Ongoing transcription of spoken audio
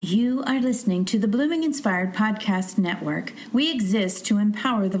You are listening to the Blooming Inspired Podcast Network. We exist to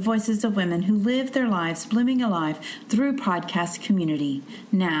empower the voices of women who live their lives blooming alive through podcast community.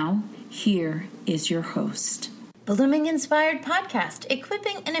 Now, here is your host. Blooming Inspired Podcast,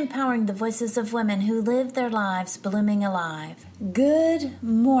 equipping and empowering the voices of women who live their lives blooming alive. Good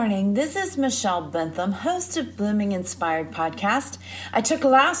morning. This is Michelle Bentham, host of Blooming Inspired Podcast. I took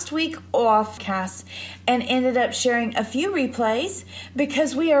last week off cast and ended up sharing a few replays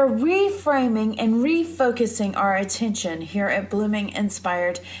because we are reframing and refocusing our attention here at Blooming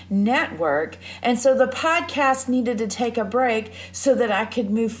Inspired Network. And so the podcast needed to take a break so that I could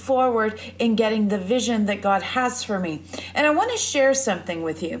move forward in getting the vision that God has for me. And I want to share something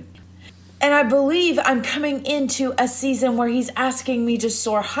with you. And I believe I'm coming into a season where He's asking me to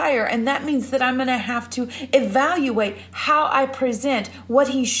soar higher. And that means that I'm going to have to evaluate how I present what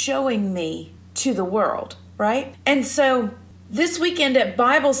He's showing me to the world, right? And so this weekend at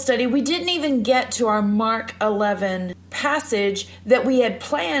Bible study, we didn't even get to our Mark 11 passage that we had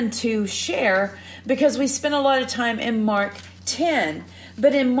planned to share because we spent a lot of time in Mark 10.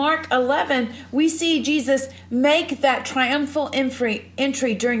 But in Mark 11, we see Jesus make that triumphal entry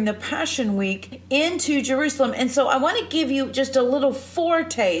during the Passion Week into Jerusalem. And so I want to give you just a little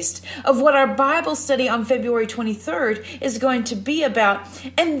foretaste of what our Bible study on February 23rd is going to be about.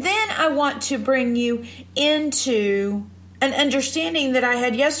 And then I want to bring you into an understanding that I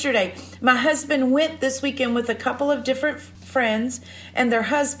had yesterday. My husband went this weekend with a couple of different friends and their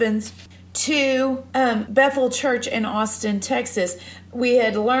husbands to Bethel Church in Austin, Texas. We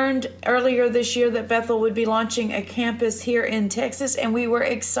had learned earlier this year that Bethel would be launching a campus here in Texas, and we were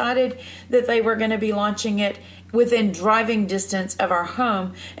excited that they were going to be launching it within driving distance of our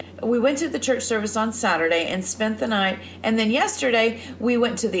home. We went to the church service on Saturday and spent the night. And then yesterday, we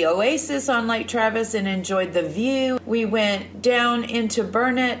went to the Oasis on Lake Travis and enjoyed the view. We went down into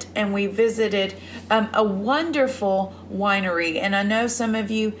Burnett and we visited a wonderful winery. And I know some of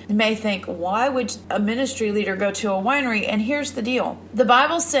you may think, why would a ministry leader go to a winery? And here's the deal. The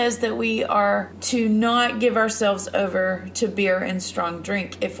Bible says that we are to not give ourselves over to beer and strong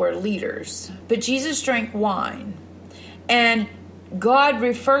drink if we're leaders. But Jesus drank wine. And God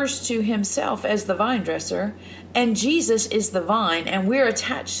refers to Himself as the vine dresser, and Jesus is the vine, and we're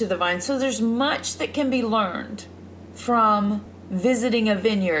attached to the vine. So there's much that can be learned from visiting a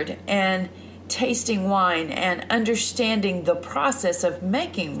vineyard and tasting wine and understanding the process of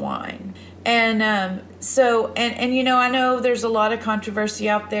making wine. And so you know, I know there's a lot of controversy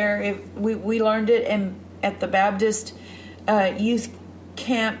out there. We learned it at the Baptist youth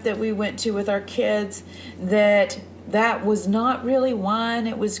camp that we went to with our kids, that was not really wine,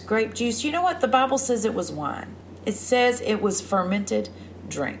 it was grape juice. You know what? The Bible says it was wine. It says it was fermented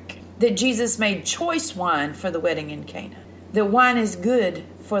drink. That Jesus made choice wine for the wedding in Cana. That wine is good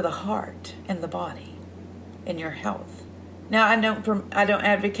for the heart and the body and your health. Now, I don't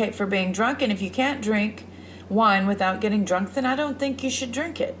advocate for being drunk, and if you can't drink wine without getting drunk, then I don't think you should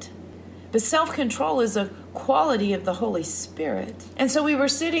drink it. But self-control is a quality of the Holy Spirit. And so we were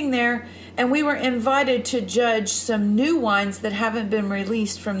sitting there and we were invited to judge some new wines that haven't been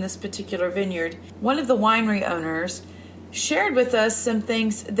released from this particular vineyard. One of the winery owners shared with us some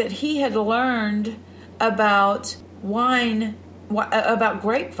things that he had learned about wine, about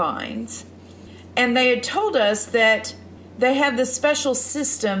grapevines. And they had told us that they have this special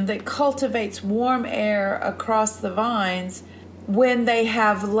system that cultivates warm air across the vines when they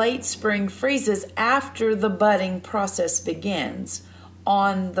have late spring freezes after the budding process begins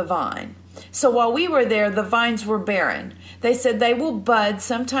on the vine. So while we were there, the vines were barren. They said they will bud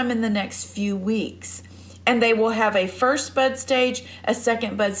sometime in the next few weeks. And they will have a first bud stage, a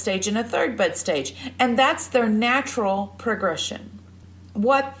second bud stage, and a third bud stage. And that's their natural progression.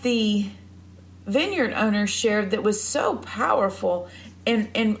 What the vineyard owner shared that was so powerful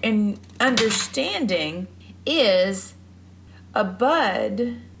in understanding is a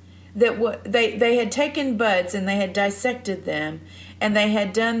bud that they had taken buds and they had dissected them, and they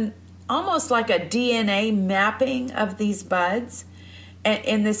had done almost like a DNA mapping of these buds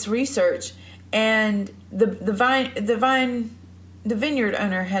in this research. And the vineyard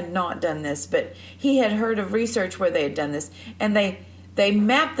owner had not done this, but he had heard of research where they had done this, and they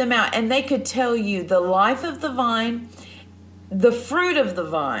mapped them out, and they could tell you the life of the vine, the fruit of the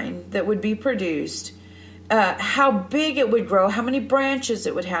vine that would be produced, how big it would grow, how many branches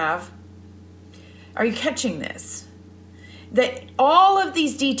it would have. Are you catching this? That all of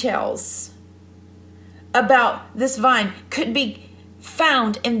these details about this vine could be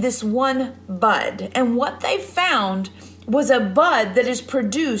found in this one bud. And what they found was a bud that is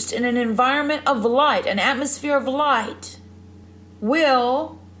produced in an environment of light, an atmosphere of light,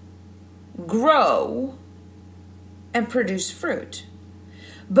 will grow and produce fruit.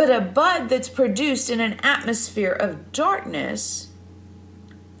 But a bud that's produced in an atmosphere of darkness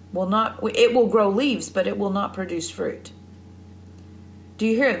it will grow leaves, but it will not produce fruit. Do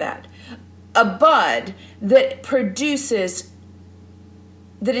you hear that? A bud that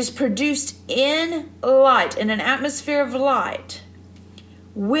is produced in light, in an atmosphere of light,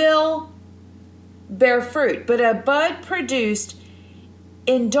 will bear fruit. But a bud produced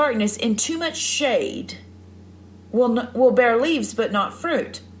in darkness, in too much shade, will bear leaves but not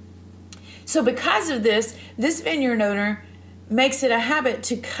fruit. So because of this vineyard owner makes it a habit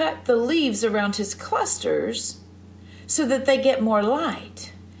to cut the leaves around his clusters so that they get more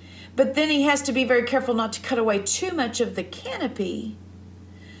light. But then he has to be very careful not to cut away too much of the canopy,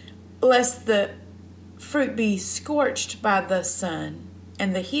 lest the fruit be scorched by the sun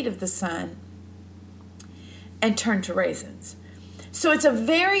and the heat of the sun and turn to raisins. So it's a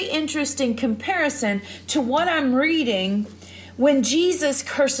very interesting comparison to what I'm reading when Jesus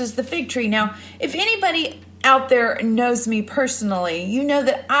curses the fig tree. Now, if anybody out there knows me personally, you know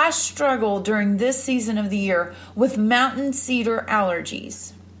that I struggle during this season of the year with mountain cedar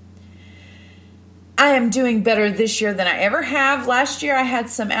allergies. I am doing better this year than I ever have. Last year I had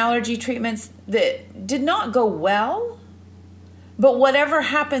some allergy treatments that did not go well, but whatever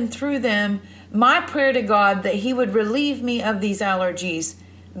happened through them, my prayer to God that He would relieve me of these allergies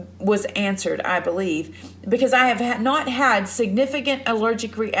was answered, I believe, because I have not had significant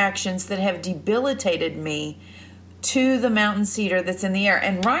allergic reactions that have debilitated me to the mountain cedar that's in the air.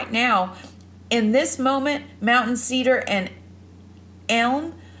 And right now, in this moment, mountain cedar and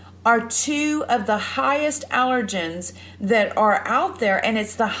elm are two of the highest allergens that are out there, and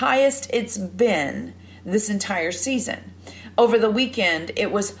it's the highest it's been this entire season. Over the weekend,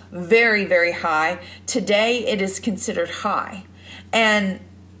 it was very, very high. Today, it is considered high. And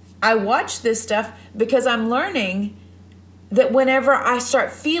I watch this stuff because I'm learning that whenever I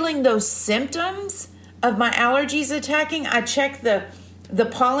start feeling those symptoms of my allergies attacking, I check the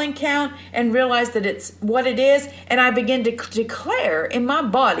pollen count and realize that it's what it is, and I begin to declare in my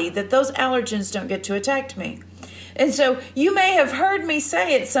body that those allergens don't get to attack me. And so you may have heard me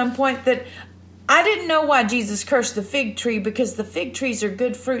say at some point that I didn't know why Jesus cursed the fig tree, because the fig trees are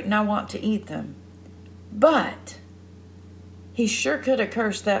good fruit and I want to eat them. But He sure could have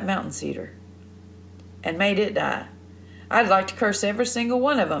cursed that mountain cedar and made it die. I'd like to curse every single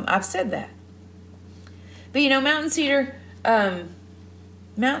one of them. I've said that. But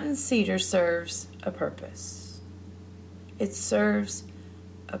mountain cedar serves a purpose. It serves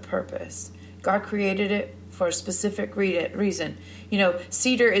a purpose. God created it for a specific reason.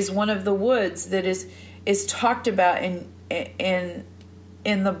 Cedar is one of the woods that is talked about in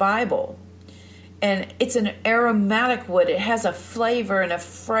the Bible. And it's an aromatic wood. It has a flavor and a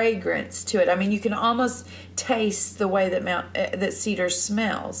fragrance to it. I mean, you can almost taste the way that cedar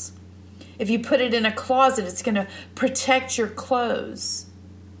smells. If you put it in a closet, it's going to protect your clothes.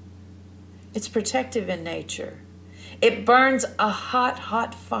 It's protective in nature. It burns a hot,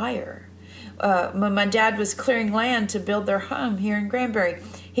 hot fire. When my dad was clearing land to build their home here in Granbury,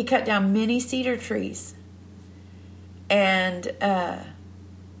 he cut down many cedar trees. And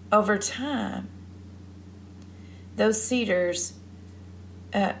over time, those cedars,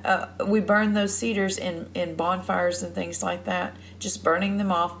 we burn those cedars in bonfires and things like that, just burning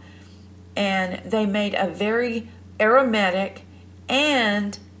them off. And they made a very aromatic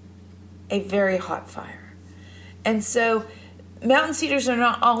and a very hot fire. And so mountain cedars are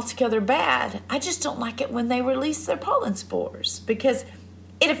not altogether bad. I just don't like it when they release their pollen spores, because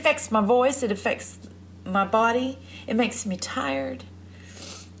it affects my voice, it affects my body, it makes me tired.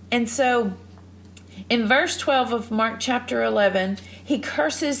 And so in verse 12 of Mark chapter 11, He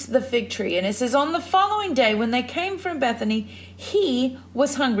curses the fig tree. And it says, on the following day, when they came from Bethany, He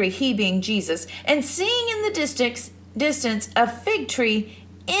was hungry, He being Jesus. And seeing in the distance a fig tree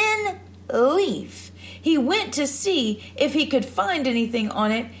in leaf, He went to see if He could find anything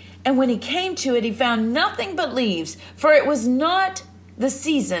on it. And when He came to it, He found nothing but leaves, for it was not the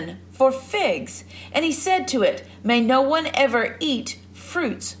season for figs. And He said to it, may no one ever eat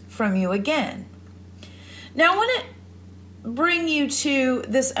fruits from you again. Now I want to bring you to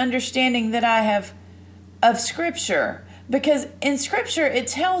this understanding that I have of Scripture, because in Scripture it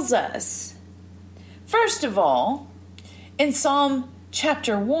tells us, first of all, in Psalm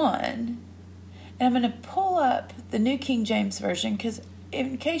chapter 1, and I'm going to pull up the New King James Version, because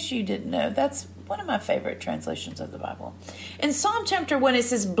in case you didn't know, that's one of my favorite translations of the Bible. In Psalm chapter 1, it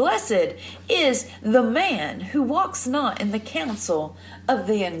says, blessed is the man who walks not in the counsel of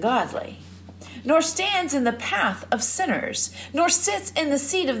the ungodly, nor stands in the path of sinners, nor sits in the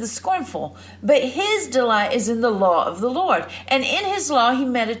seat of the scornful. But his delight is in the law of the Lord, and in his law he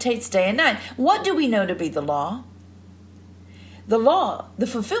meditates day and night. What do we know to be the law? The law, the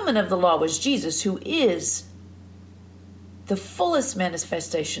fulfillment of the law was Jesus, who is the fullest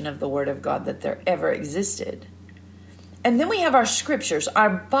manifestation of the Word of God that there ever existed. And then we have our scriptures, our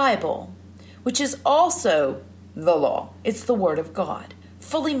Bible, which is also the law. It's the Word of God,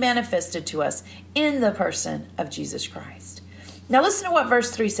 fully manifested to us in the person of Jesus Christ. Now listen to what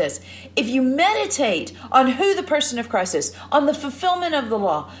verse 3 says. If you meditate on who the person of Christ is, on the fulfillment of the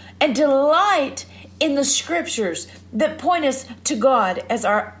law, and delight in the scriptures that point us to God as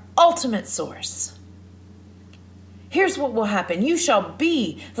our ultimate source, here's what will happen. You shall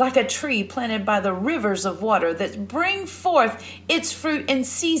be like a tree planted by the rivers of water that bring forth its fruit in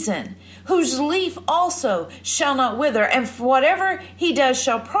season, whose leaf also shall not wither, and whatever he does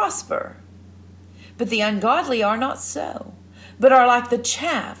shall prosper. But the ungodly are not so, but are like the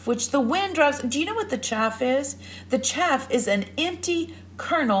chaff which the wind drives. Do you know what the chaff is? The chaff is an empty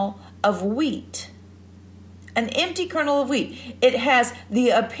kernel of wheat. An empty kernel of wheat. It has the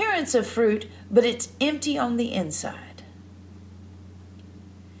appearance of fruit, but it's empty on the inside.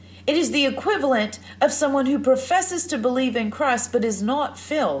 It is the equivalent of someone who professes to believe in Christ, but is not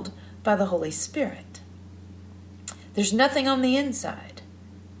filled by the Holy Spirit. There's nothing on the inside.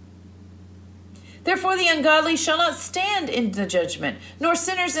 Therefore the ungodly shall not stand in the judgment, nor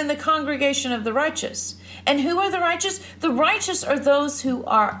sinners in the congregation of the righteous. And who are the righteous? The righteous are those who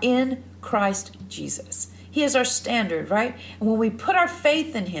are in Christ Jesus. He is our standard, right? And when we put our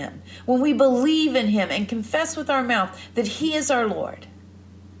faith in him, when we believe in him and confess with our mouth that he is our Lord,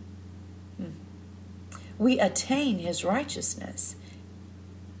 we attain his righteousness.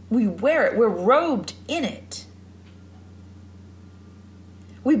 We wear it. We're robed in it.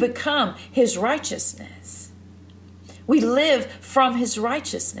 We become his righteousness. We live from his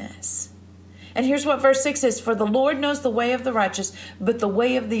righteousness. And here's what verse 6 says. For the Lord knows the way of the righteous, but the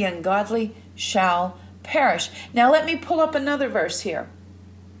way of the ungodly shall perish. Now let me pull up another verse here.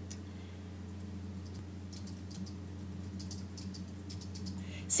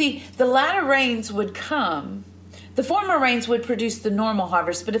 See, the latter rains would come. The former rains would produce the normal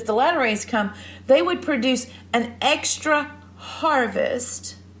harvest, but if the latter rains come, they would produce an extra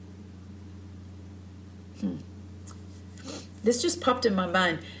harvest. This just popped in my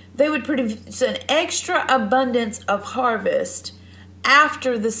mind. They would produce an extra abundance of harvest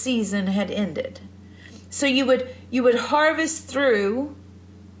after the season had ended. So you would harvest through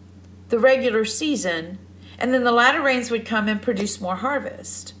the regular season, and then the latter rains would come and produce more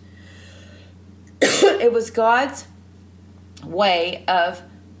harvest. It was God's way of,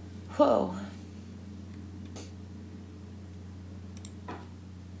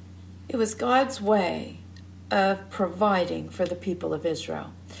 It was God's way of providing for the people of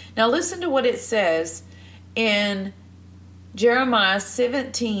Israel. Now listen to what it says in Jeremiah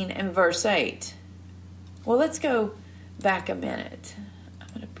 17 and verse 8. Well, let's go back a minute. I'm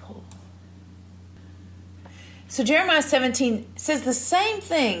going to pull. So Jeremiah 17 says the same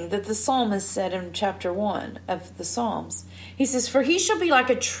thing that the psalmist said in chapter 1 of the Psalms. He says, for he shall be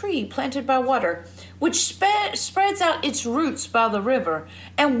like a tree planted by water, which spreads out its roots by the river,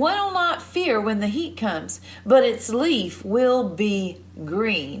 and will not fear when the heat comes, but its leaf will be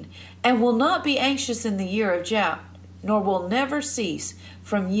green, and will not be anxious in the year of drought, nor will never cease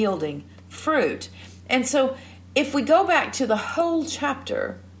from yielding fruit. And so if we go back to the whole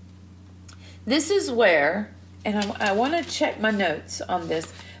chapter, this is where, and I want to check my notes on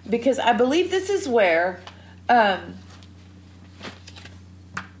this, because I believe this is where I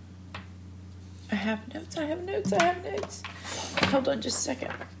have notes. Hold on just a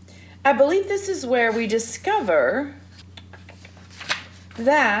second. I believe this is where we discover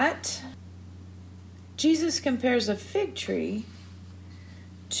that Jesus compares a fig tree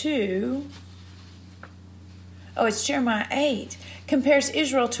to, it's Jeremiah 8, compares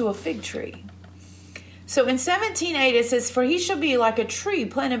Israel to a fig tree. So in 17:8 it says, for he shall be like a tree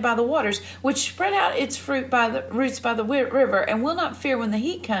planted by the waters, which spread out its fruit by the roots by the river, and will not fear when the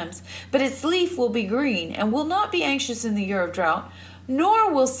heat comes, but its leaf will be green, and will not be anxious in the year of drought,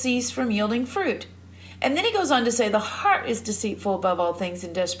 nor will cease from yielding fruit. And then he goes on to say, the heart is deceitful above all things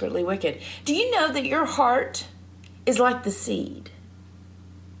and desperately wicked. Do you know that your heart is like the seed?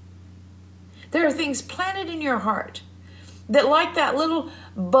 There are things planted in your heart that, like that little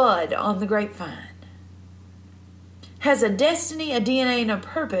bud on the grapevine, has a destiny, a DNA, and a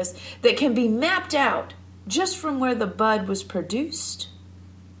purpose that can be mapped out just from where the bud was produced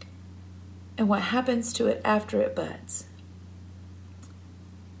and what happens to it after it buds.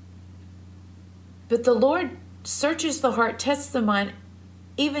 But the Lord searches the heart, tests the mind,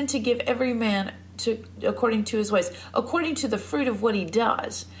 even to give every man according to his ways, according to the fruit of what he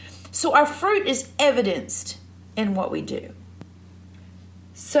does. So our fruit is evidenced in what we do.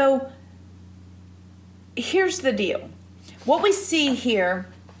 So here's the deal. What we see here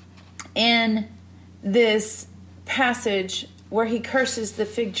in this passage where he curses the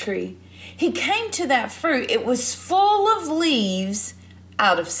fig tree, he came to that fruit. It was full of leaves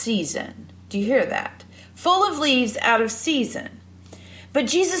out of season. Do you hear that? Full of leaves out of season. But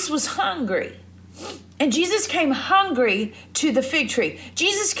Jesus was hungry. And Jesus came hungry to the fig tree.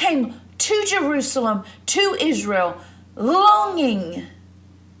 Jesus came to Jerusalem, to Israel, longing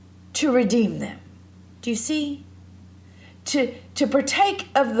to redeem them. Do you see? To partake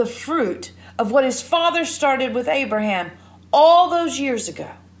of the fruit of what his father started with Abraham all those years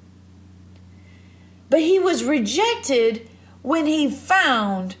ago. But he was rejected when he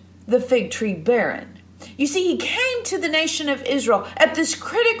found the fig tree barren. You see, he came to the nation of Israel at this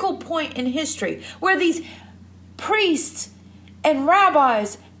critical point in history where these priests and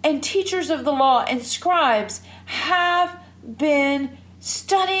rabbis and teachers of the law and scribes have been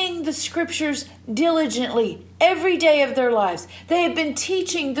studying the scriptures diligently every day of their lives. They have been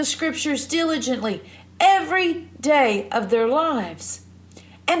teaching the scriptures diligently every day of their lives.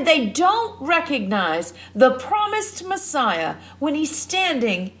 And they don't recognize the promised Messiah when he's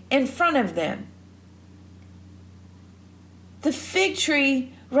standing in front of them. The fig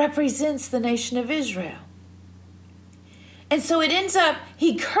tree represents the nation of Israel. And so it ends up,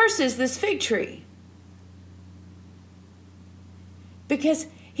 he curses this fig tree. Because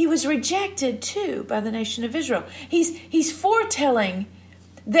he was rejected too by the nation of Israel. He's foretelling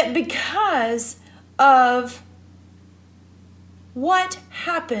that because of what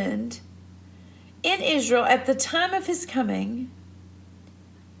happened in Israel at the time of his coming,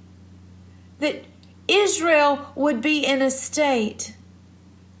 that Israel would be in a state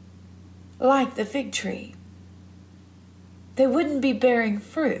like the fig tree. They wouldn't be bearing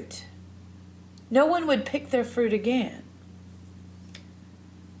fruit. No one would pick their fruit again.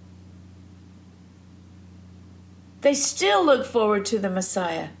 They still look forward to the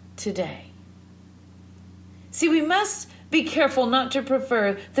Messiah today. See, we must be careful not to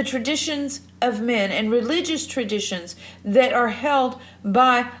prefer the traditions of men and religious traditions that are held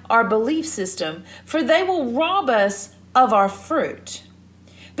by our belief system, for they will rob us of our fruit.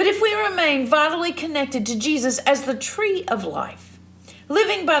 But if we remain vitally connected to Jesus as the tree of life,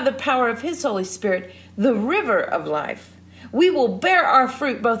 living by the power of his Holy Spirit, the river of life, we will bear our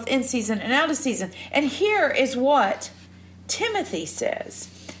fruit both in season and out of season. And here is what Timothy says.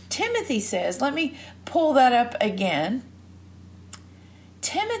 Timothy says, let me pull that up again.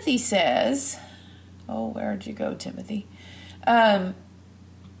 Timothy says, where'd you go, Timothy? In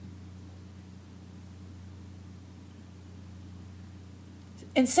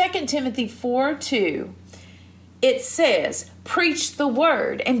 2 Timothy 4:2, it says, preach the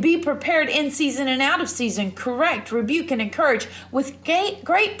word and be prepared in season and out of season, correct, rebuke, and encourage with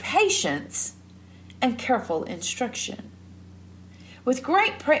great patience and careful instruction. With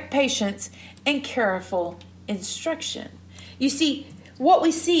great patience and careful instruction. You see, what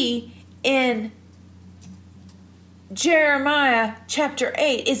we see in Jeremiah chapter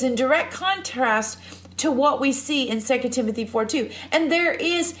 8 is in direct contrast to what we see in 2 Timothy 4:2. And there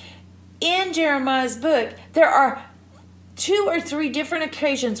is, in Jeremiah's book, there are 2 or 3 different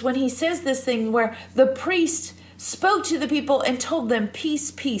occasions when he says this thing where the priest spoke to the people and told them,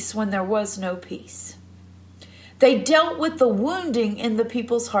 peace, peace, when there was no peace. They dealt with the wounding in the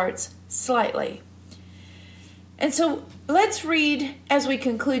people's hearts slightly. And so let's read, as we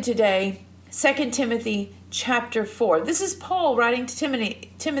conclude today, 2 Timothy chapter 4. This is Paul writing to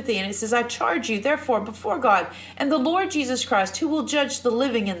Timothy, and it says, I charge you, therefore, before God and the Lord Jesus Christ, who will judge the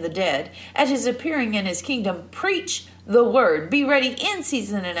living and the dead, at his appearing in his kingdom, preach the word. Be ready in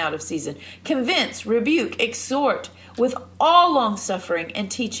season and out of season. Convince, rebuke, exhort with all long-suffering and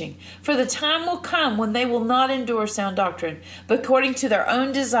teaching. For the time will come when they will not endure sound doctrine, but according to their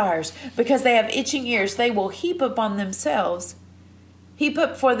own desires, because they have itching ears, they will heap up for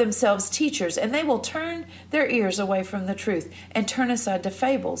themselves teachers, and they will turn their ears away from the truth and turn aside to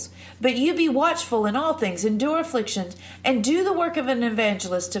fables. But you be watchful in all things, endure afflictions, and do the work of an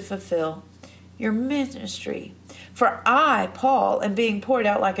evangelist to fulfill your ministry. For I, Paul, am being poured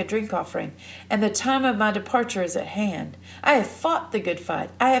out like a drink offering, and the time of my departure is at hand. I have fought the good fight.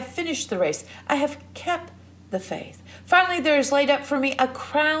 I have finished the race. I have kept the faith. Finally, there is laid up for me a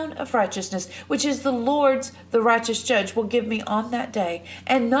crown of righteousness, which is the Lord's, the righteous judge, will give me on that day,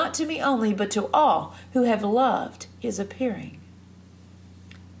 and not to me only, but to all who have loved his appearing.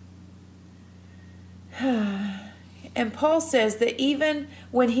 And Paul says that even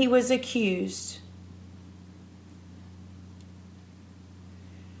when he was accused,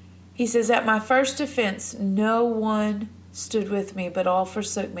 he says, at my first offense, no one stood with me, but all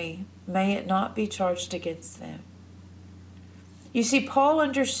forsook me. May it not be charged against them. You see, Paul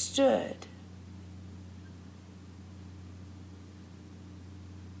understood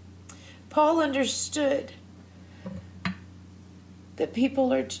that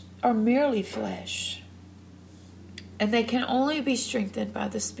people are merely flesh, and they can only be strengthened by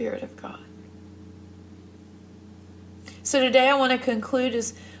the Spirit of God. So today I want to conclude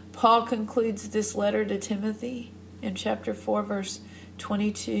as Paul concludes this letter to Timothy in chapter 4, verse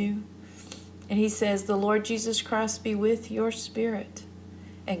 22. And he says, the Lord Jesus Christ be with your spirit,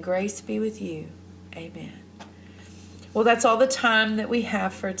 and grace be with you. Amen. Well, that's all the time that we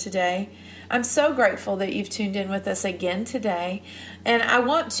have for today. I'm so grateful that you've tuned in with us again today. And I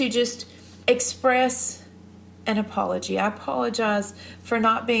want to just express an apology. I apologize for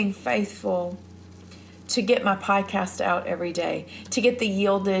not being faithful to get my podcast out every day, to get the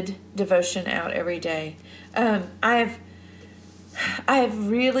Yielded devotion out every day. I have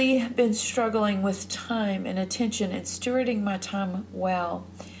really been struggling with time and attention and stewarding my time well.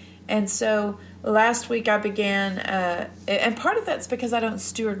 And so last week I began, and part of that's because I don't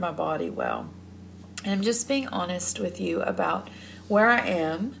steward my body well. And I'm just being honest with you about where I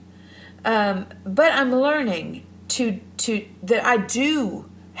am. But I'm learning that I do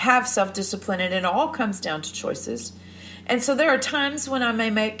have self-discipline, and it all comes down to choices. And so there are times when I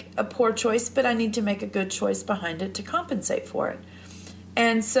may make a poor choice, but I need to make a good choice behind it to compensate for it.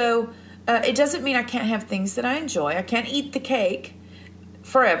 And so it doesn't mean I can't have things that I enjoy. I can't eat the cake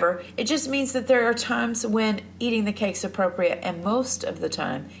forever. It just means that there are times when eating the cake's appropriate, and most of the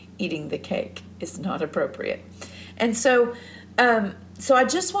time eating the cake is not appropriate. And so I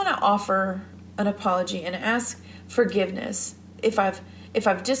just want to offer an apology and ask forgiveness if I've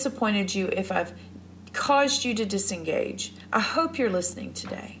disappointed you, if I've caused you to disengage. I hope you're listening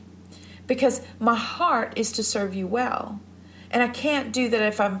today, because my heart is to serve you well. And I can't do that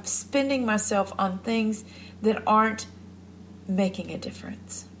if I'm spending myself on things that aren't making a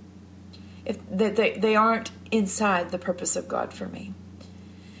difference, if they aren't inside the purpose of God for me.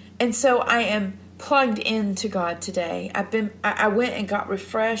 And so I am plugged into God today. I went and got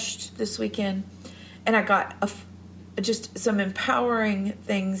refreshed this weekend, and I got just some empowering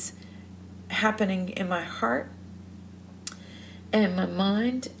things happening in my heart and my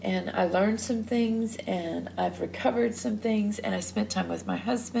mind, and I learned some things, and I've recovered some things, and I spent time with my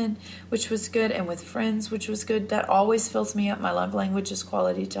husband, which was good, and with friends, which was good. That always fills me up. My love language is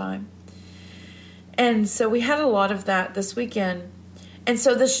quality time. And so we had a lot of that this weekend. And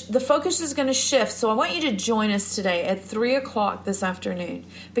so the focus is going to shift. So I want you to join us today at 3 o'clock this afternoon,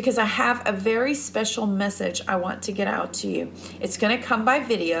 because I have a very special message I want to get out to you. It's going to come by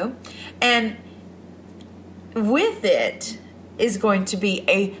video, and with it is going to be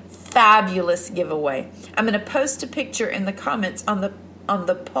a fabulous giveaway. I'm going to post a picture in the comments on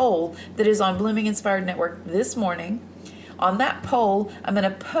the poll that is on Blooming Inspired Network this morning. On that poll, I'm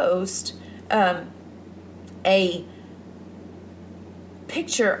going to post a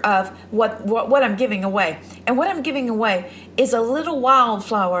picture of what I'm giving away. And what I'm giving away is a little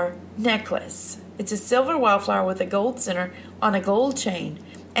wildflower necklace. It's a silver wildflower with a gold center on a gold chain.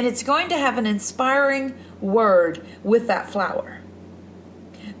 And it's going to have an inspiring word with that flower.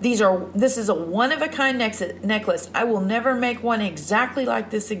 This is a one-of-a-kind necklace. I will never make one exactly like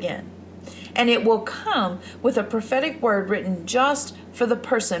this again. And it will come with a prophetic word written just for the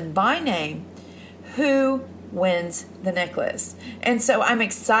person by name who wins the necklace. And so I'm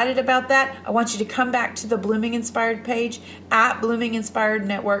excited about that. I want you to come back to the Blooming Inspired page at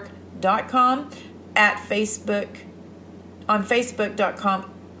bloominginspirednetwork.com, at Facebook, on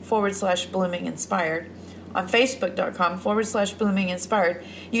facebook.com/Blooming Inspired, on facebook.com/Blooming Inspired.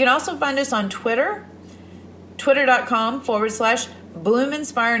 You can also find us on Twitter,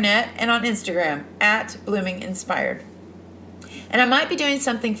 twitter.com/BloomInspireNet, and on Instagram at Blooming Inspired. And I might be doing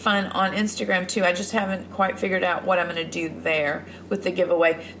something fun on Instagram too. I just haven't quite figured out what I'm going to do there with the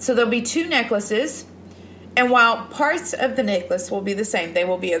giveaway. So there'll be 2 necklaces. And while parts of the necklace will be the same, they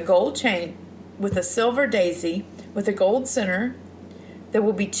will be a gold chain with a silver daisy with a gold center. There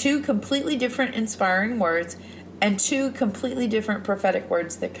will be 2 completely different inspiring words and 2 completely different prophetic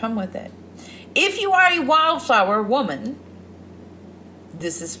words that come with it. If you are a wildflower woman,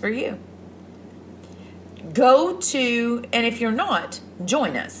 this is for you. Go to, and if you're not,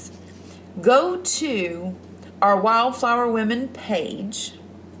 join us. Go to our Wildflower Women page.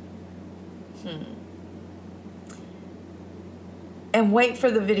 and wait for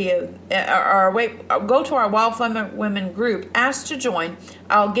the video, go to our Wildflower Women group, ask to join.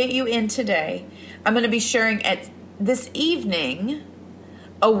 I'll get you in today. I'm going to be sharing this evening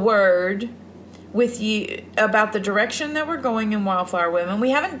a word with you about the direction that we're going in Wildflower Women.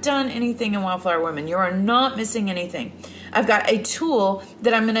 We haven't done anything in Wildflower Women. You are not missing anything. I've got a tool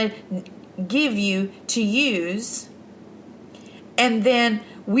that I'm going to give you to use, and then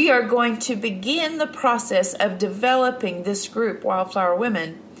we are going to begin the process of developing this group, Wildflower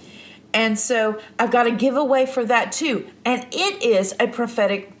Women. And so I've got a giveaway for that too, and it is a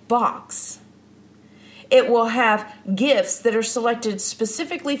prophetic box. It will have gifts that are selected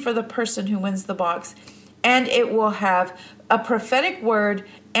specifically for the person who wins the box. And it will have a prophetic word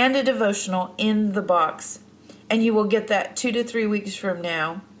and a devotional in the box. And you will get that 2 to 3 weeks from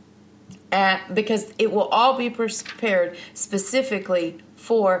now, because it will all be prepared specifically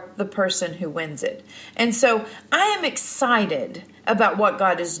for the person who wins it. And so I am excited about what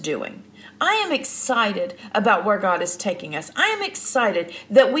God is doing. I am excited about where God is taking us. I am excited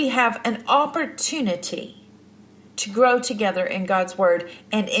that we have an opportunity to grow together in God's Word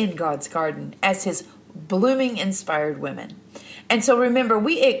and in God's garden as His blooming, inspired women. And so remember,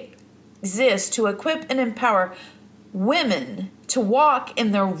 we exist to equip and empower women to walk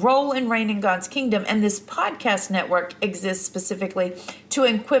in their role and reign in God's kingdom. And this podcast network exists specifically to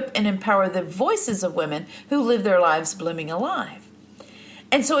equip and empower the voices of women who live their lives blooming alive.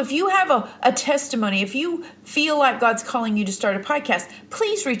 And so if you have a testimony, if you feel like God's calling you to start a podcast,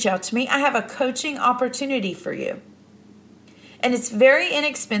 please reach out to me. I have a coaching opportunity for you. And it's very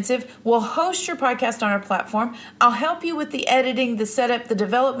inexpensive. We'll host your podcast on our platform. I'll help you with the editing, the setup, the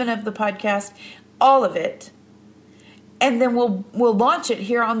development of the podcast, all of it. And then we'll launch it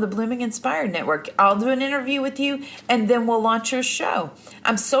here on the Blooming Inspired Network. I'll do an interview with you, and then we'll launch your show.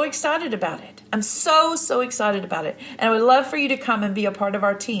 I'm so excited about it. I'm so excited about it. And I would love for you to come and be a part of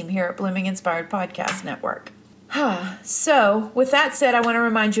our team here at Blooming Inspired Podcast Network. So, with that said, I want to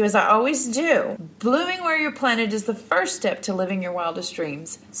remind you, as I always do, blooming where you're planted is the first step to living your wildest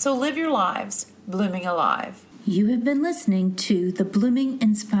dreams. So live your lives blooming alive. You have been listening to the Blooming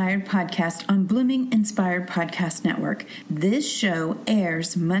Inspired Podcast on Blooming Inspired Podcast Network. This show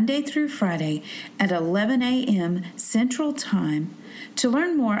airs Monday through Friday at 11 a.m. Central Time. To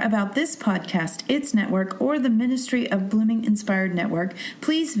learn more about this podcast, its network, or the ministry of Blooming Inspired Network,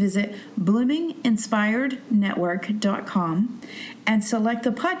 please visit bloominginspirednetwork.com and select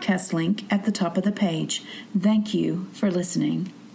the podcast link at the top of the page. Thank you for listening.